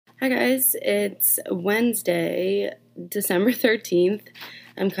Hi guys, it's Wednesday, December 13th.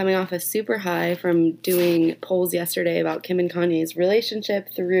 I'm coming off a super high from doing polls yesterday about Kim and Kanye's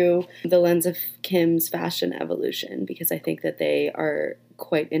relationship through the lens of Kim's fashion evolution, because I think that they are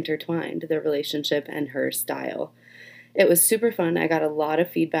quite intertwined, their relationship and her style. It was super fun. I got a lot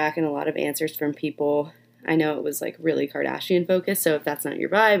of feedback and a lot of answers from people. I know it was like really Kardashian focused, so if that's not your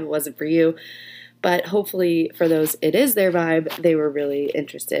vibe, it wasn't for you. But hopefully for those it is their vibe, they were really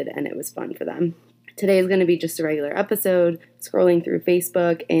interested and it was fun for them. Today is going to be just a regular episode, scrolling through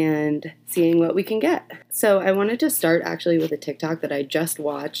Facebook and seeing what we can get. So I wanted to start actually with a TikTok that I just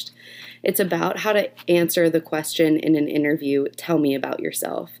watched. It's about how to answer the question in an interview, tell me about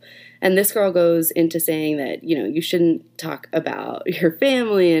yourself. And this girl goes into saying that, you shouldn't talk about your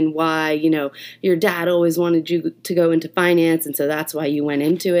family and why, your dad always wanted you to go into finance and so that's why you went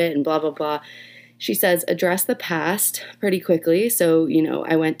into it and blah, blah, blah. She says, address the past pretty quickly. So,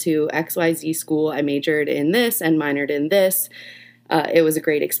 I went to XYZ school. I majored in this and minored in this. It was a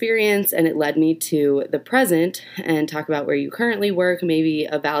great experience, and it led me to the present, and talk about where you currently work, maybe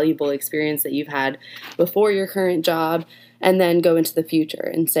a valuable experience that you've had before your current job, and then go into the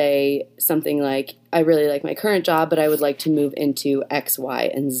future and say something like, I really like my current job, but I would like to move into X, Y,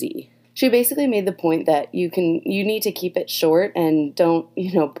 and Z. She basically made the point that you need to keep it short and don't,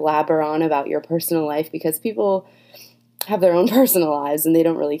 blabber on about your personal life, because people have their own personal lives and they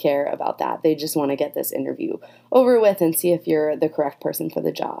don't really care about that. They just want to get this interview over with and see if you're the correct person for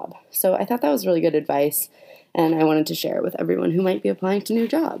the job. So I thought that was really good advice, and I wanted to share it with everyone who might be applying to new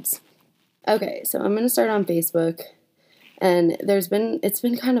jobs. Okay, so I'm going to start on Facebook. And it's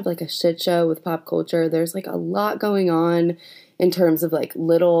been kind of like a shit show with pop culture. There's like a lot going on in terms of like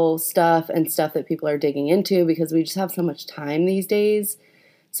little stuff and stuff that people are digging into because we just have so much time these days.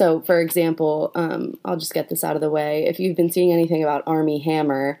 So, for example, I'll just get this out of the way. If you've been seeing anything about Armie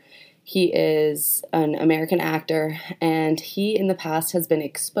Hammer, he is an American actor, and he in the past has been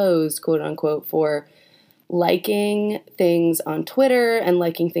exposed, quote unquote, for liking things on Twitter and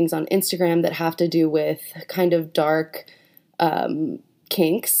liking things on Instagram that have to do with kind of dark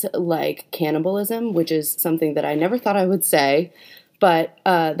kinks like cannibalism, which is something that I never thought I would say, but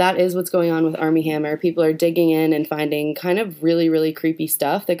that is what's going on with Armie Hammer. People are digging in and finding kind of really, really creepy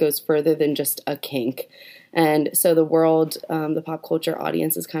stuff that goes further than just a kink. And so the world, the pop culture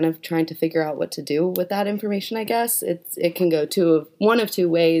audience is kind of trying to figure out what to do with that information, I guess. It can go one of two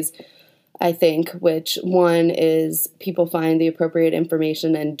ways, I think, which one is people find the appropriate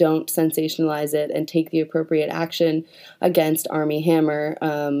information and don't sensationalize it and take the appropriate action against Armie Hammer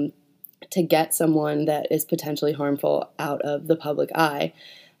to get someone that is potentially harmful out of the public eye.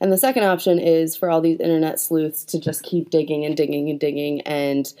 And the second option is for all these internet sleuths to just keep digging and digging and digging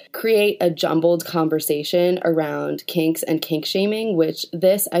and create a jumbled conversation around kinks and kink shaming, which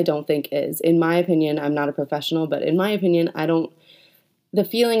this I don't think is. In my opinion, I'm not a professional, but in my opinion, the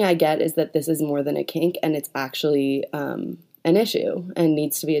feeling I get is that this is more than a kink, and it's actually an issue and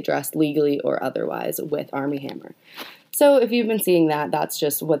needs to be addressed legally or otherwise with Armie Hammer. So if you've been seeing that, that's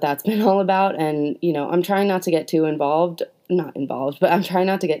just what that's been all about. And, I'm trying not to get too but I'm trying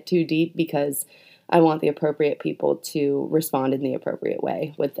not to get too deep because I want the appropriate people to respond in the appropriate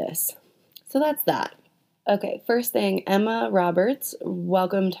way with this. So that's that. Okay, first thing, Emma Roberts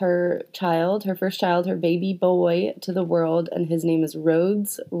welcomed her first child, her baby boy, to the world, and his name is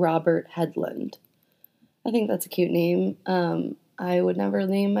Rhodes Robert Headland. I think that's a cute name. I would never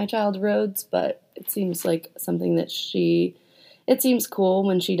name my child Rhodes, but it seems like something that it seems cool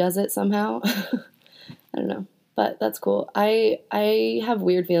when she does it somehow. I don't know, but that's cool. I have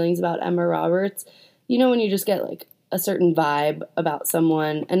weird feelings about Emma Roberts. When you just get like a certain vibe about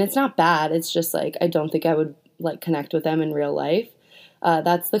someone, and it's not bad, it's just like I don't think I would like connect with them in real life.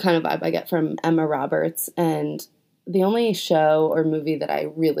 That's the kind of vibe I get from Emma Roberts. And the only show or movie that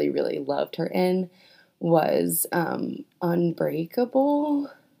I really, really loved her in was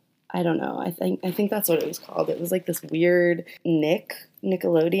Unbreakable. I don't know. I think that's what it was called. It was like this weird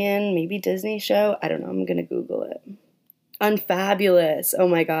Nickelodeon, maybe Disney show. I don't know. I'm gonna Google it. Unfabulous. Oh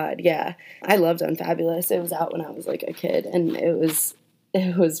my God. Yeah. I loved Unfabulous. It was out when I was like a kid, and it was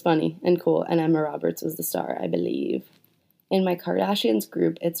funny and cool. And Emma Roberts was the star, I believe. In my Kardashians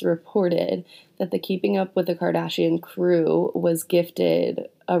group, it's reported that the Keeping Up with the Kardashian crew was gifted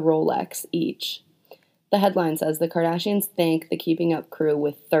a Rolex each. The headline says the Kardashians thank the Keeping Up crew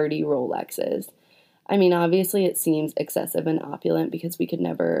with 30 Rolexes. I mean, obviously it seems excessive and opulent because we could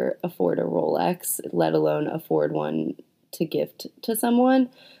never afford a Rolex, let alone afford one to gift to someone.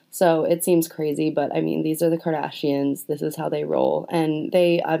 So it seems crazy, but I mean, these are the Kardashians. This is how they roll. And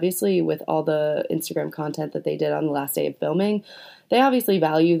they obviously, with all the Instagram content that they did on the last day of filming, they obviously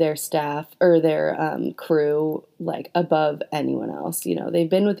value their staff or their crew like above anyone else. You know, they've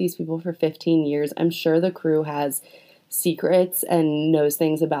been with these people for 15 years. I'm sure the crew has secrets and knows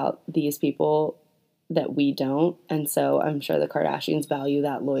things about these people that we don't. And so I'm sure the Kardashians value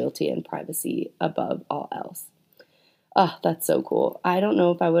that loyalty and privacy above all else. Oh, that's so cool. I don't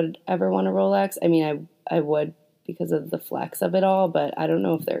know if I would ever want a Rolex. I mean, I would because of the flex of it all, but I don't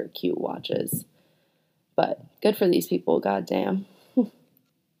know if they're cute watches. But good for these people, goddamn.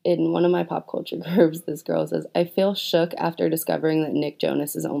 In one of my pop culture groups, this girl says, I feel shook after discovering that Nick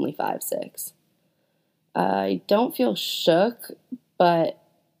Jonas is only 5'6". I don't feel shook, but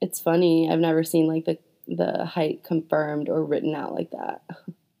it's funny. I've never seen like the height confirmed or written out like that.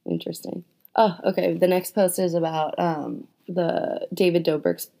 Interesting. Oh, okay. The next post is about the David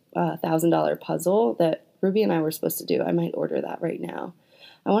Dobrik's $1,000 puzzle that Ruby and I were supposed to do. I might order that right now.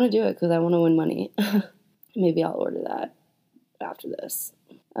 I want to do it because I want to win money. Maybe I'll order that after this.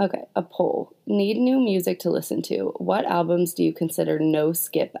 Okay, a poll. Need new music to listen to. What albums do you consider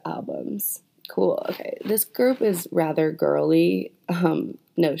no-skip albums? Cool. Okay, this group is rather girly.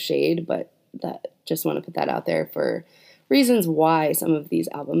 No shade, but that just want to put that out there for reasons why some of these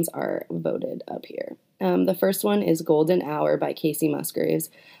albums are voted up here. The first one is Golden Hour by Casey Musgraves.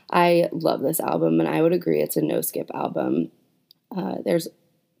 I love this album, and I would agree it's a no-skip album. There's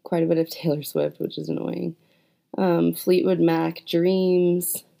quite a bit of Taylor Swift, which is annoying. Fleetwood Mac,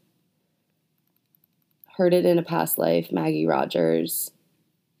 Dreams, Heard It in a Past Life, Maggie Rogers,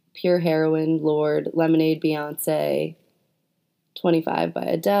 Pure Heroin, Lorde, Lemonade, Beyonce, 25 by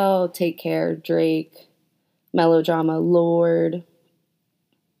Adele, Take Care, Drake, Melodrama, Lorde,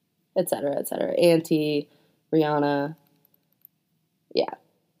 etc., etc. Auntie, Rihanna. Yeah.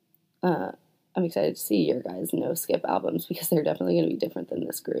 I'm excited to see your guys' no-skip albums because they're definitely going to be different than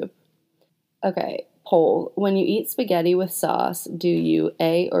this group. Okay, poll. When you eat spaghetti with sauce, do you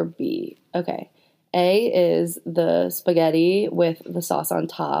A or B? Okay. A is the spaghetti with the sauce on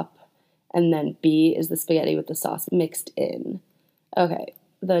top, and then B is the spaghetti with the sauce mixed in. Okay,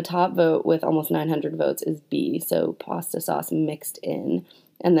 the top vote with almost 900 votes is B, so pasta sauce mixed in,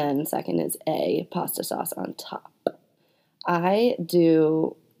 and then second is A, pasta sauce on top. I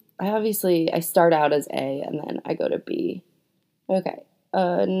start out as A, and then I go to B. Okay,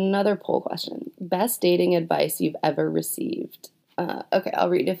 another poll question. Best dating advice you've ever received? Okay,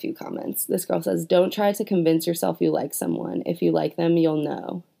 I'll read a few comments. This girl says, don't try to convince yourself you like someone. If you like them, you'll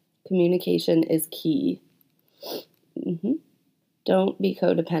know. Communication is key. Don't be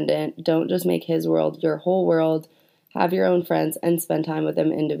codependent. Don't just make his world your whole world. Have your own friends and spend time with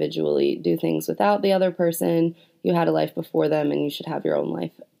them individually. Do things without the other person. You had a life before them and you should have your own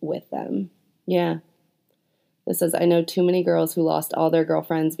life with them. Yeah. This says, I know too many girls who lost all their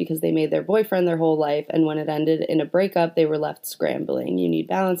girlfriends because they made their boyfriend their whole life, and when it ended in a breakup, they were left scrambling. You need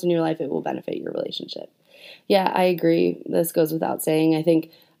balance in your life. It will benefit your relationship. Yeah, I agree. This goes without saying. I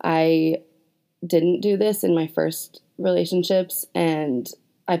think I didn't do this in my first relationships, and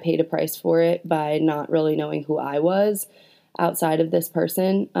I paid a price for it by not really knowing who I was outside of this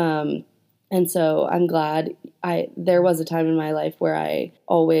person. And so I'm glad there was a time in my life where I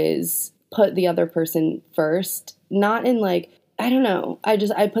always put the other person first, not in like, I don't know. I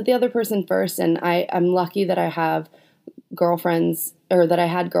put the other person first, and I'm lucky that I have girlfriends, or that I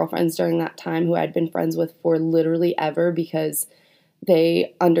had girlfriends during that time who I'd been friends with for literally ever, because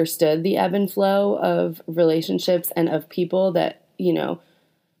they understood the ebb and flow of relationships and of people that, you know,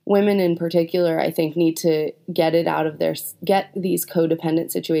 women in particular, I think, need to get these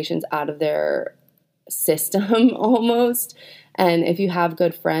codependent situations out of their system almost. And if you have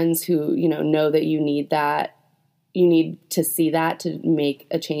good friends who, you know that you need to see that to make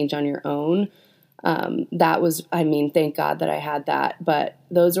a change on your own. Thank God that I had that. But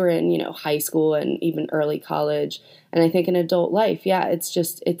those were in, high school and even early college. And I think in adult life, yeah,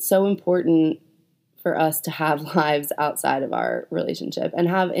 it's so important for us to have lives outside of our relationship and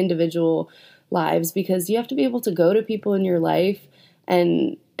have individual lives, because you have to be able to go to people in your life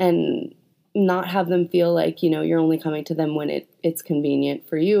and not have them feel like, you're only coming to them when it's convenient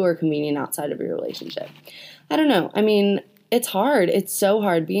for you or convenient outside of your relationship. I don't know. I mean, it's hard. It's so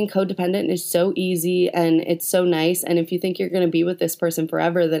hard. Being codependent is so easy and it's so nice. And if you think you're going to be with this person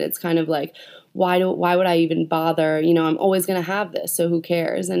forever, then it's kind of like, why would I even bother? I'm always going to have this, so who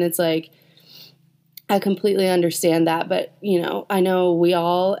cares? And it's like, I completely understand that. But, I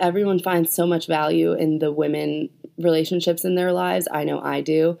know everyone finds so much value in the women relationships in their lives. I know I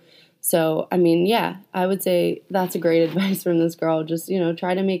do. So, I mean, yeah, I would say that's a great advice from this girl. Just,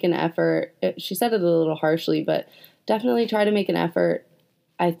 try to make an effort. She said it a little harshly, but definitely try to make an effort,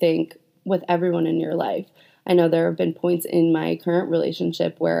 I think, with everyone in your life. I know there have been points in my current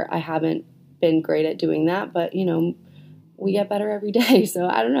relationship where I haven't been great at doing that, but we get better every day. So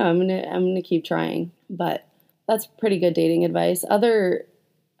I don't know. I'm gonna keep trying. But that's pretty good dating advice. Other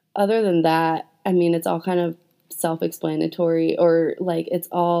than that, I mean, it's all kind of self-explanatory, or like it's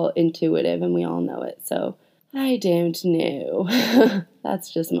all intuitive and we all know it. So I don't know.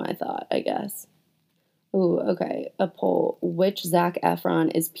 That's just my thought, I guess. Ooh, okay. A poll. Which Zac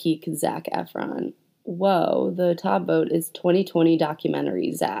Efron is peak Zac Efron? Whoa, the top vote is 2020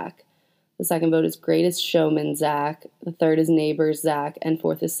 documentary Zac. The second vote is Greatest Showman Zac. The third is Neighbors Zac. And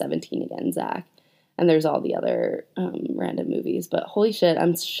fourth is 17 Again Zac. And there's all the other random movies. But holy shit,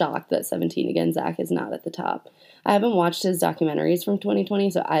 I'm shocked that 17 Again Zac is not at the top. I haven't watched his documentaries from 2020,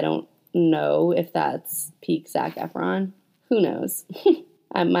 so I don't know if that's peak Zac Efron. Who knows?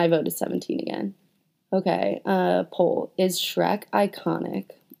 My vote is 17 Again. Okay, poll. Is Shrek iconic?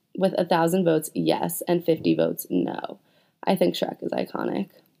 With 1,000 votes, yes, and 50 votes, no. I think Shrek is iconic.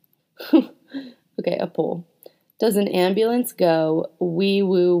 Okay, a poll. Does an ambulance go wee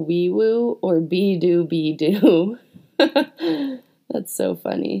woo or be do? That's so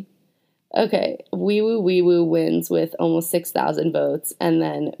funny. Okay, wee woo wins with almost 6,000 votes, and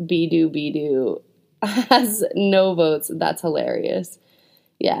then be do has no votes. That's hilarious.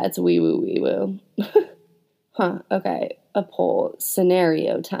 Yeah, it's wee woo. Huh, okay, a poll.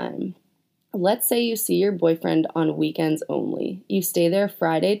 Scenario time. Let's say you see your boyfriend on weekends only. You stay there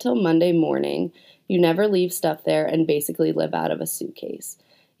Friday till Monday morning. You never leave stuff there and basically live out of a suitcase.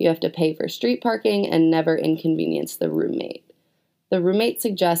 You have to pay for street parking and never inconvenience the roommate. The roommate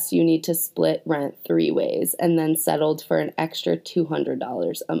suggests you need to split rent 3 ways and then settled for an extra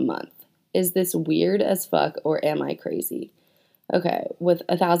 $200 a month. Is this weird as fuck or am I crazy? Okay, with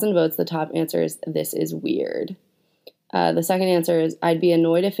 1,000 votes, the top answer is this is weird. The second answer is I'd be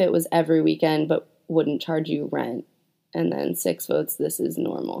annoyed if it was every weekend but wouldn't charge you rent. And then 6 votes, this is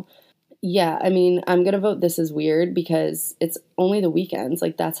normal. Yeah, I mean, I'm going to vote this is weird because it's only the weekends.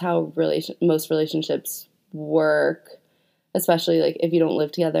 Like, that's how most relationships work, especially, like, if you don't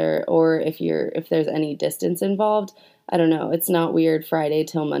live together or if there's any distance involved. I don't know. It's not weird Friday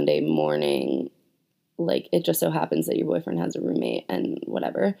till Monday morning. Like, it just so happens that your boyfriend has a roommate and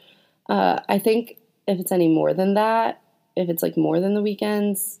whatever. I think if it's any more than that, if it's, like, more than the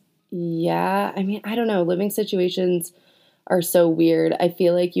weekends, yeah. I mean, I don't know. Living situations are so weird. I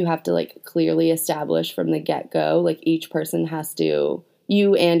feel like you have to, like, clearly establish from the get-go, like, each person has to,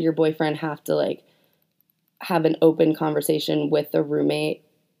 you and your boyfriend have to, like, have an open conversation with the roommate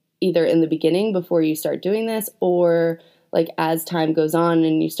either in the beginning before you start doing this or, like, as time goes on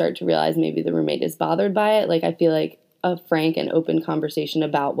and you start to realize maybe the roommate is bothered by it. Like, I feel like a frank and open conversation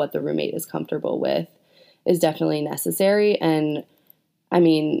about what the roommate is comfortable with is definitely necessary. And, I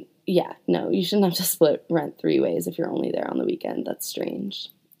mean, yeah, no, you shouldn't have to split rent 3 ways if you're only there on the weekend. That's strange.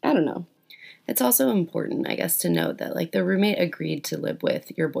 I don't know. It's also important, I guess, to note that, like, the roommate agreed to live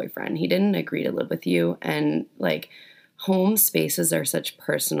with your boyfriend. He didn't agree to live with you. And, like, home spaces are such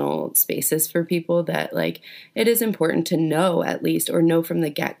personal spaces for people that, like, it is important to know at least, or know from the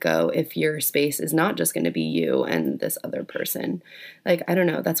get-go, if your space is not just going to be you and this other person. Like, I don't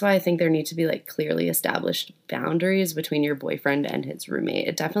know. That's why I think there need to be, like, clearly established boundaries between your boyfriend and his roommate.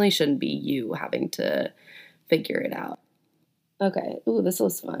 It definitely shouldn't be you having to figure it out. Okay. Ooh, this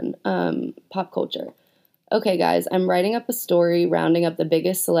was fun. Pop culture. Okay, guys, I'm writing up a story rounding up the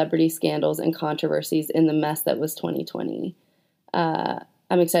biggest celebrity scandals and controversies in the mess that was 2020. I'm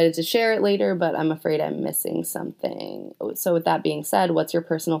excited to share it later, but I'm afraid I'm missing something. So with that being said, what's your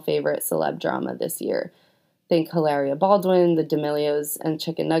personal favorite celeb drama this year? Think Hilaria Baldwin, the D'Amelios and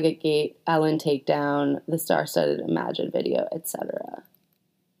Chicken Nugget Gate, Ellen Takedown, the star-studded Imagine video, etc.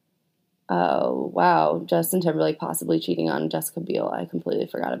 Oh, wow. Justin Timberlake possibly cheating on Jessica Biel. I completely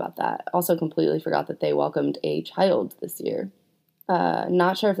forgot about that. Also completely forgot that they welcomed a child this year.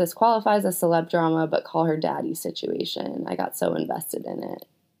 Not sure if this qualifies as celeb drama, but call her daddy situation. I got so invested in it.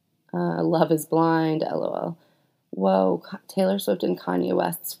 Love is Blind, LOL. Whoa, Taylor Swift and Kanye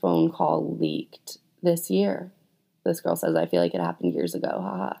West's phone call leaked this year. This girl says, I feel like it happened years ago.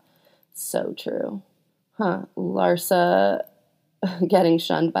 Haha. So true. Larsa getting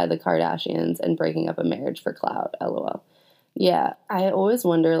shunned by the Kardashians and breaking up a marriage for clout, LOL. Yeah, I always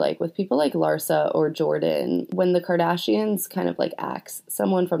wonder, like, with people like Larsa or Jordan, when the Kardashians kind of, like, axe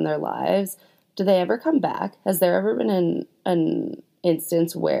someone from their lives, do they ever come back? Has there ever been an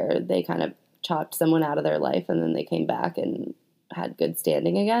instance where they kind of chopped someone out of their life and then they came back and had good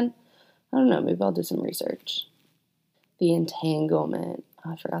standing again? I don't know, maybe I'll do some research. The Entanglement.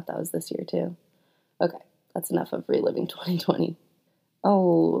 Oh, I forgot that was this year, too. Okay, that's enough of reliving 2020.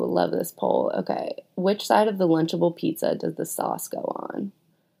 Oh, love this poll. Okay. Which side of the Lunchable pizza does the sauce go on?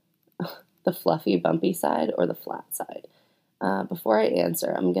 The fluffy, bumpy side or the flat side? Before I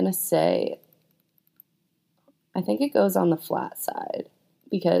answer, I'm going to say I think it goes on the flat side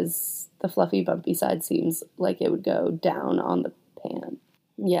because the fluffy, bumpy side seems like it would go down on the pan.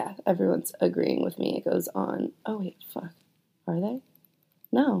 Yeah, everyone's agreeing with me. It goes on. Oh, wait, fuck. Are they?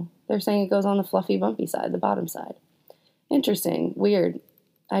 No, they're saying it goes on the fluffy, bumpy side, the bottom side. Interesting. Weird.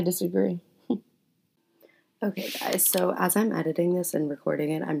 I disagree. Okay, guys, so as I'm editing this and recording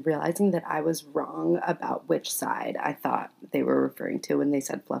it, I'm realizing that I was wrong about which side I thought they were referring to when they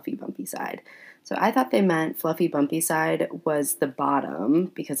said fluffy, bumpy side. So I thought they meant fluffy, bumpy side was the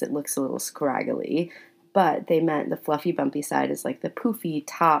bottom because it looks a little scraggly, but they meant the fluffy, bumpy side is like the poofy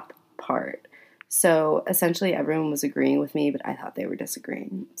top part. So essentially everyone was agreeing with me, but I thought they were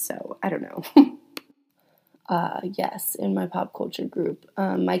disagreeing. So I don't know. Yes, in my pop culture group.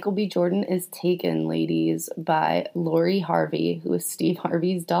 Michael B. Jordan is taken, ladies, by Lori Harvey, who is Steve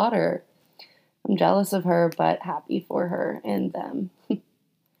Harvey's daughter. I'm jealous of her, but happy for her and them.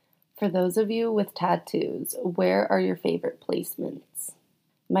 For those of you with tattoos, where are your favorite placements?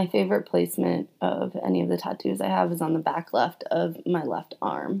 My favorite placement of any of the tattoos I have is on the back left of my left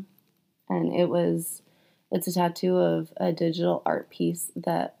arm. And it's a tattoo of a digital art piece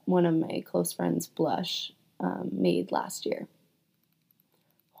that one of my close friends, Blush, made last year.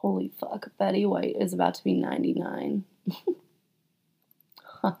 Holy fuck, Betty White is about to be 99.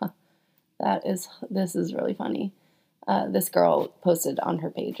 This is really funny. This girl posted on her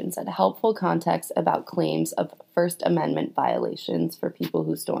page and said, helpful context about claims of First Amendment violations for people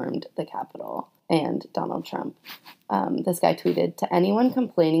who stormed the Capitol and Donald Trump. This guy tweeted, to anyone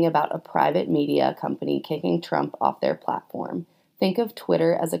complaining about a private media company kicking Trump off their platform, think of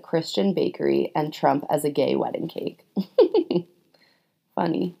Twitter as a Christian bakery and Trump as a gay wedding cake.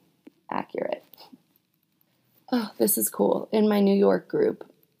 Funny. Accurate. Oh, this is cool. In my New York group,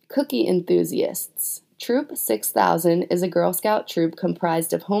 cookie enthusiasts. Troop 6000 is a Girl Scout troop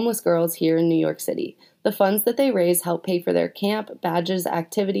comprised of homeless girls here in New York City. The funds that they raise help pay for their camp, badges,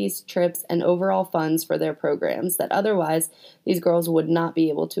 activities, trips, and overall funds for their programs that otherwise these girls would not be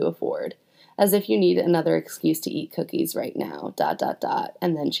able to afford. As if you need another excuse to eat cookies right now, ...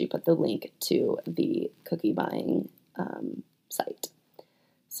 And then she put the link to the cookie buying site.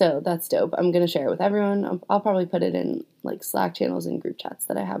 So that's dope. I'm going to share it with everyone. I'll probably put it in like Slack channels and group chats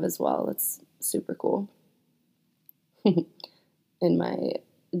that I have as well. It's super cool. In my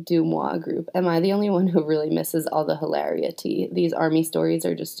Do Moi group, am I the only one who really misses all the hilarity? These army stories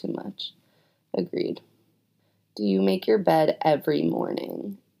are just too much. Agreed. Do you make your bed every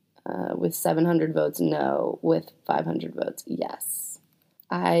morning? With 700 votes, no. With 500 votes, yes.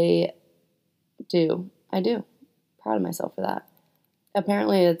 I do. Proud of myself for that.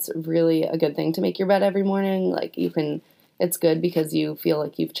 Apparently it's really a good thing to make your bed every morning. Like it's good because you feel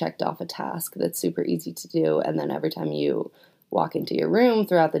like you've checked off a task that's super easy to do. And then every time you walk into your room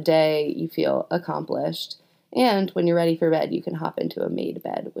throughout the day, you feel accomplished. And when you're ready for bed, you can hop into a made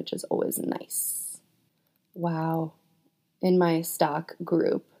bed, which is always nice. Wow. In my stock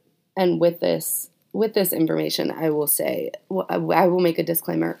group, and with this information, I will say, I will make a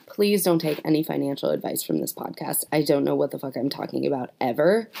disclaimer. Please don't take any financial advice from this podcast. I don't know what the fuck I'm talking about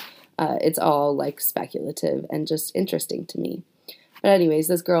ever. It's all like speculative and just interesting to me. But anyways,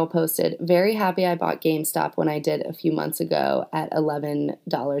 this girl posted, very happy I bought GameStop when I did a few months ago at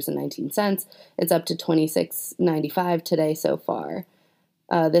 $11.19. It's up to $26.95 today so far.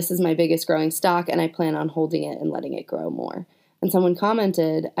 This is my biggest growing stock and I plan on holding it and letting it grow more. And someone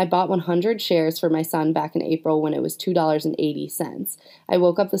commented, I bought 100 shares for my son back in April when it was $2.80. I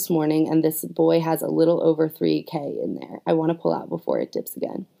woke up this morning and this boy has a little over $3,000 in there. I want to pull out before it dips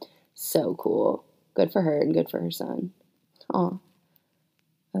again. So cool. Good for her and good for her son. Aw.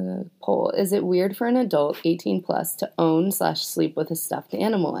 Poll. Is it weird for an adult 18 plus to own/sleep with a stuffed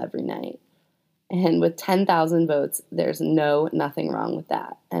animal every night? And with 10,000 votes, there's nothing wrong with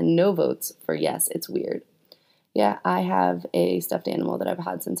that. And no votes for yes, it's weird. Yeah, I have a stuffed animal that I've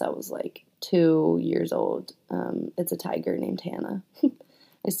had since I was like 2 years old. It's a tiger named Hannah.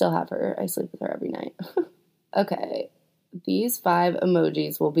 I still have her. I sleep with her every night. Okay, these 5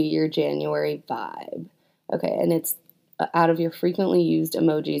 emojis will be your January vibe. Okay, and it's out of your frequently used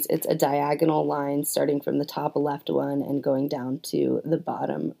emojis, it's a diagonal line starting from the top left one and going down to the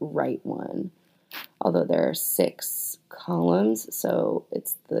bottom right one. Although there are 6 columns, so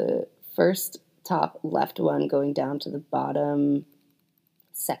it's the first top left one going down to the bottom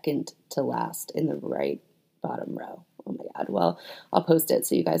second to last in the right bottom row. Oh my god. Well, I'll post it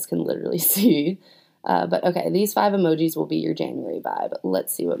so you guys can literally see. But okay, these 5 emojis will be your January vibe.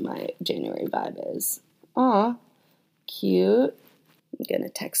 Let's see what my January vibe is. Aw, cute. I'm going to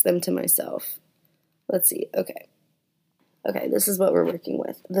text them to myself. Let's see. Okay. Okay, this is what we're working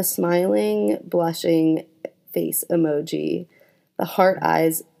with. The smiling, blushing face emoji. The heart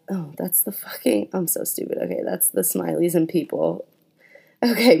eyes. Oh, that's the fucking... I'm so stupid. Okay, that's the smileys and people.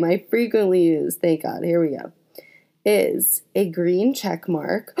 Okay, my frequently used, thank God, here we go, is a green check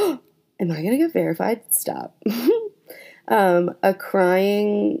mark. Am I going to get verified? Stop. A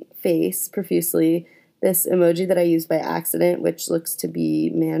crying face profusely. This emoji that I used by accident, which looks to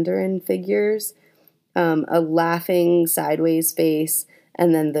be Mandarin figures. A laughing sideways face,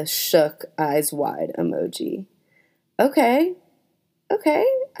 and then the shook eyes wide emoji. Okay,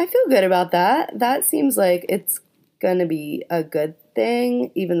 I feel good about that. That seems like it's gonna be a good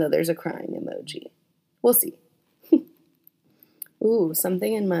thing, even though there's a crying emoji. We'll see. Ooh,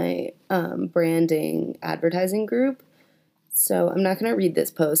 something in my branding advertising group. So I'm not gonna read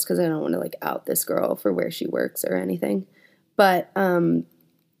this post because I don't want to like out this girl for where she works or anything. But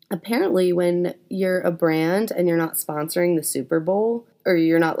apparently when you're a brand and you're not sponsoring the Super Bowl, or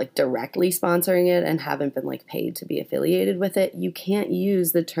you're not like directly sponsoring it and haven't been like paid to be affiliated with it, you can't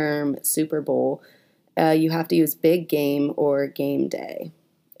use the term Super Bowl. You have to use big game or game day.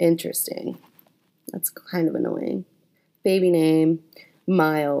 Interesting. That's kind of annoying. Baby name,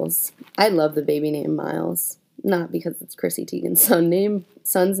 Miles. I love the baby name Miles. Not because it's Chrissy Teigen's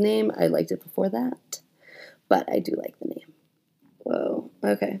son's name. I liked it before that. But I do like the name. Whoa,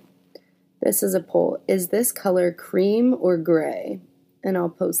 okay. This is a poll. Is this color cream or gray? And I'll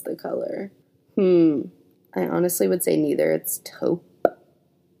post the color. I honestly would say neither. It's taupe.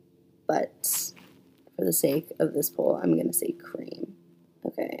 But for the sake of this poll, I'm going to say cream.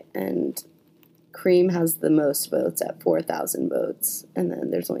 Okay, and cream has the most votes at 4,000 votes. And then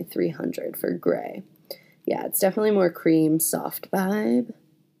there's only 300 for gray. Yeah, it's definitely more cream, soft vibe.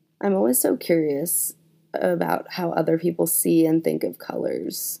 I'm always so curious about how other people see and think of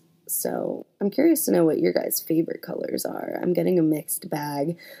colors. So I'm curious to know what your guys' favorite colors are. I'm getting a mixed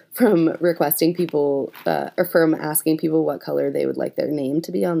bag from requesting people, or from asking people what color they would like their name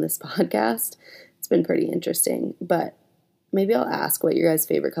to be on this podcast. It's been pretty interesting, but maybe I'll ask what your guys'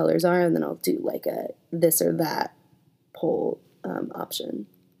 favorite colors are, and then I'll do like a this or that poll option.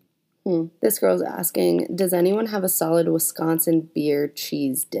 This girl's asking, does anyone have a solid Wisconsin beer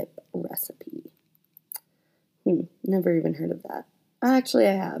cheese dip recipe? Never even heard of that. Actually,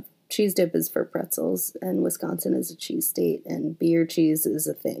 I have. Cheese dip is for pretzels, and Wisconsin is a cheese state, and beer cheese is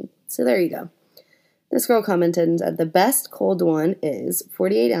a thing. So there you go. This girl commented and said, the best cold one is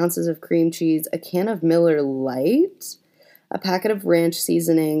 48 ounces of cream cheese, a can of Miller Lite, a packet of ranch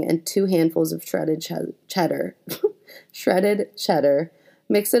seasoning, and 2 handfuls of shredded cheddar. Shredded cheddar.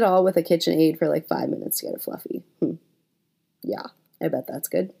 Mix it all with a KitchenAid for like 5 minutes to get it fluffy. Yeah, I bet that's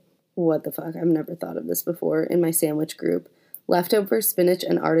good. What the fuck? I've never thought of this before. In my sandwich group, leftover spinach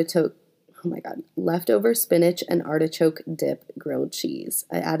and artichoke dip grilled cheese.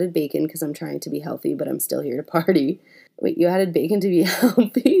 I added bacon because I'm trying to be healthy, but I'm still here to party. Wait, you added bacon to be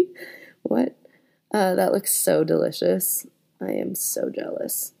healthy? What? That looks so delicious. I am so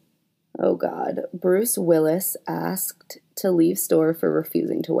jealous. Oh God. Bruce Willis asked to leave store for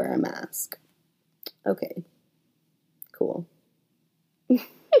refusing to wear a mask. Okay. Cool.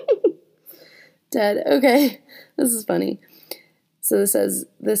 Dead. Okay. This is funny. So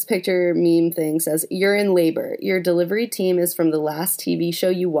this picture meme thing says, you're in labor. Your delivery team is from the last TV show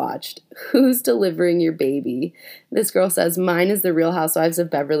you watched. Who's delivering your baby? This girl says, mine is the Real Housewives of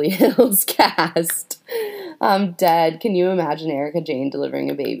Beverly Hills cast. I'm dead. Can you imagine Erica Jane delivering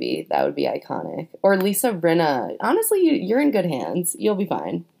a baby? That would be iconic. Or Lisa Rinna. Honestly, you're in good hands. You'll be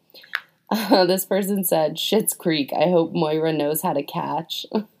fine. This person said, Schitt's Creek. I hope Moira knows how to catch.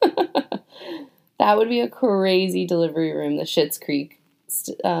 That would be a crazy delivery room, the Schitt's Creek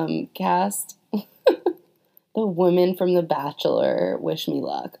cast. The women from The Bachelor, wish me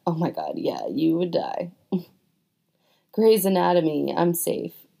luck. Oh my God, yeah, you would die. Grey's Anatomy, I'm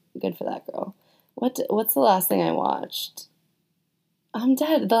safe. Good for that girl. What's the last thing I watched? I'm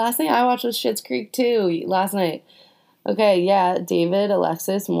dead. The last thing I watched was Schitt's Creek 2 last night. Okay, yeah, David,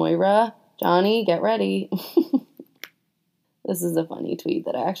 Alexis, Moira, Johnny, get ready. This is a funny tweet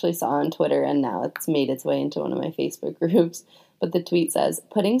that I actually saw on Twitter, and now it's made its way into one of my Facebook groups. But the tweet says,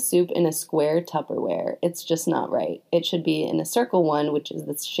 putting soup in a square Tupperware, it's just not right. It should be in a circle one, which is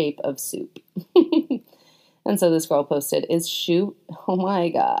the shape of soup. And so this girl posted, oh my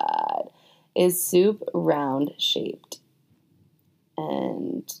God, is soup round shaped?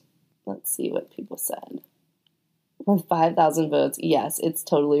 And let's see what people said. With 5,000 votes, yes, it's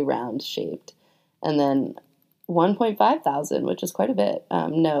totally round shaped. And then 1.5 thousand, which is quite a bit.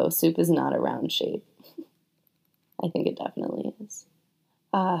 No, soup is not a round shape. I think it definitely is.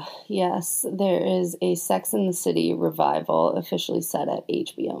 Yes, there is a Sex and the City revival officially set at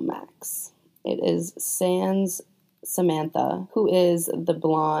HBO Max. It is sans Samantha, who is the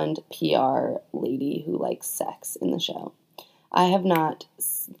blonde PR lady who likes sex in the show. I have not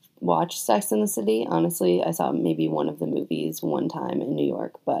watched Sex and the City. Honestly, I saw maybe one of the movies one time in New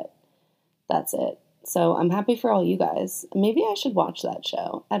York, but that's it. So I'm happy for all you guys. Maybe I should watch that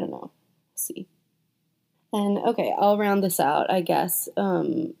show. I don't know. See. And okay, I'll round this out, I guess,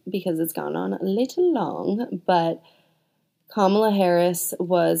 because it's gone on a little long, but Kamala Harris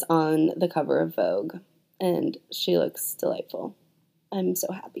was on the cover of Vogue, and she looks delightful. I'm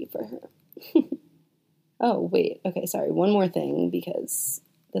so happy for her. Oh, wait. Okay, sorry. One more thing, because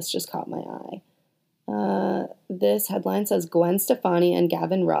this just caught my eye. This headline says Gwen Stefani and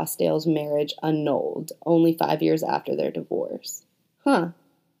Gavin Rossdale's marriage annulled only 5 years after their divorce. Huh.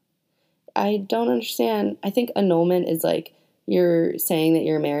 I don't understand. I think annulment is like you're saying that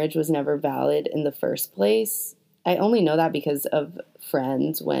your marriage was never valid in the first place. I only know that because of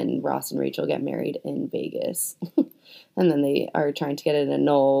Friends when Ross and Rachel get married in Vegas. And then they are trying to get it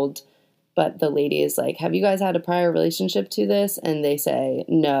annulled. But the lady is like, have you guys had a prior relationship to this? And they say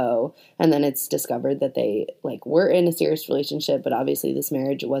no. And then it's discovered that they were in a serious relationship, but obviously this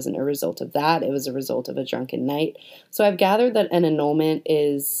marriage wasn't a result of that. It was a result of a drunken night. So I've gathered that an annulment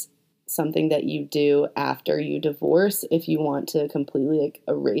is something that you do after you divorce if you want to completely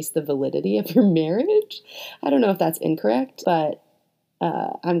erase the validity of your marriage. I don't know if that's incorrect, but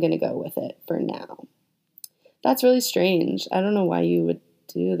I'm going to go with it for now. That's really strange. I don't know why you would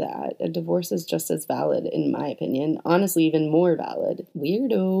do that. A divorce is just as valid, in my opinion. Honestly, even more valid.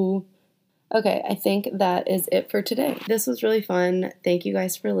 Weirdo. Okay, I think that is it for today. This was really fun. Thank you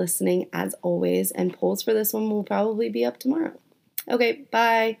guys for listening, as always. And polls for this one will probably be up tomorrow. Okay,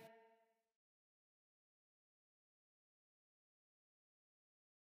 bye.